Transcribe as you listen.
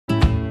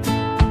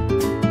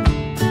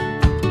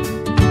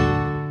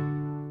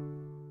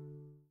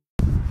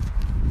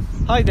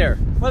Hi there,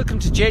 welcome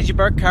to JJ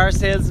Burke Car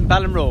Sales in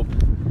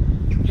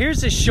Ballinrobe.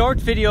 Here's a short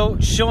video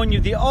showing you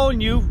the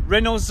all-new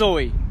Renault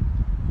ZOE.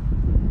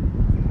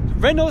 The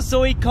Renault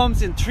ZOE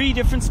comes in 3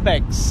 different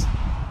specs: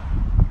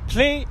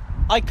 Play,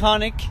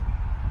 Iconic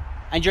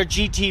and your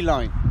GT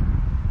line.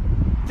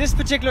 This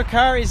particular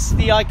car is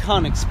the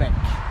Iconic spec.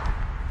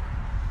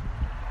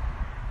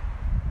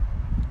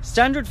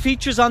 Standard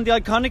features on the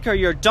Iconic are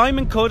your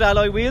diamond cut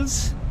alloy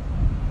wheels,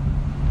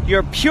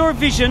 your pure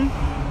vision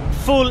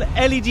full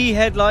LED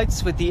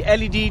headlights with the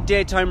LED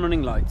daytime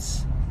running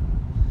lights.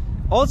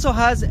 Also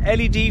has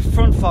LED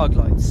front fog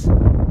lights.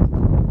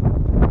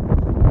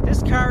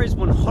 This car is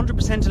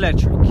 100%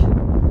 electric.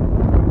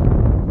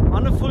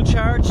 On a full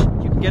charge,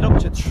 you can get up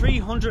to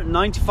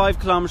 395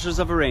 kilometers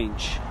of a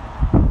range.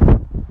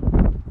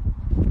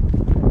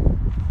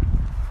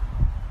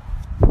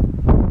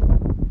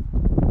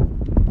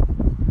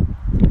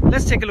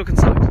 Let's take a look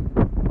inside.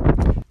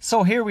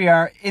 So here we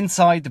are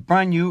inside the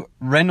brand new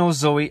Renault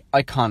ZOE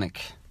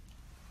Iconic.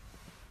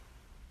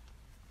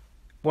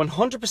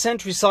 100%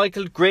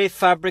 recycled grey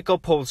fabric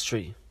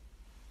upholstery.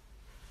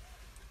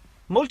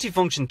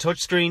 Multifunction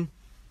touchscreen.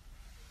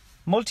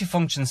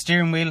 Multifunction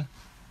steering wheel.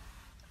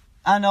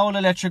 And all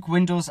electric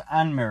windows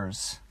and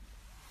mirrors.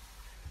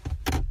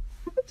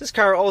 This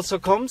car also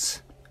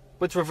comes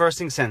with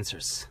reversing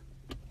sensors.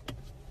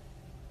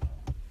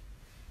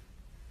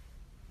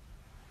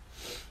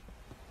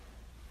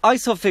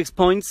 ISOFIX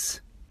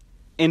points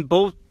in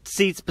both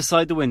seats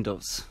beside the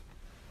windows.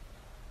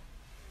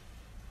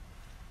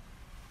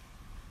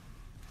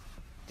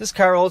 This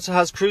car also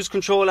has cruise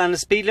control and a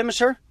speed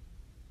limiter,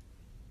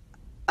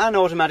 and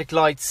automatic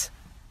lights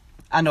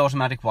and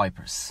automatic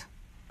wipers.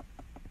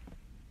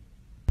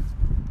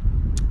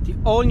 The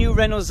all-new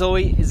Renault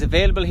ZOE is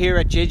available here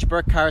at JJ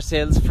Burke Car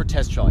Sales for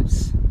test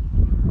drives.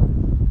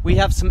 We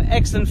have some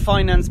excellent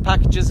finance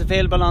packages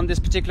available on this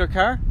particular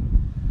car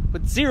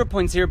with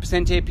 0.0%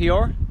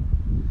 APR.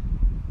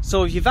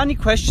 So if you have any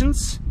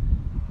questions,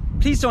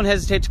 please don't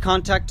hesitate to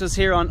contact us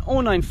here on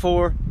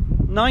 094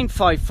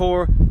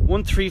 954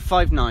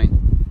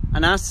 1359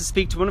 and ask to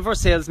speak to one of our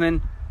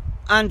salesmen,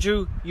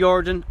 Andrew,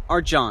 Jordan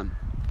or John.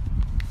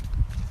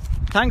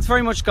 Thanks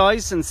very much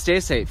guys, and stay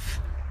safe.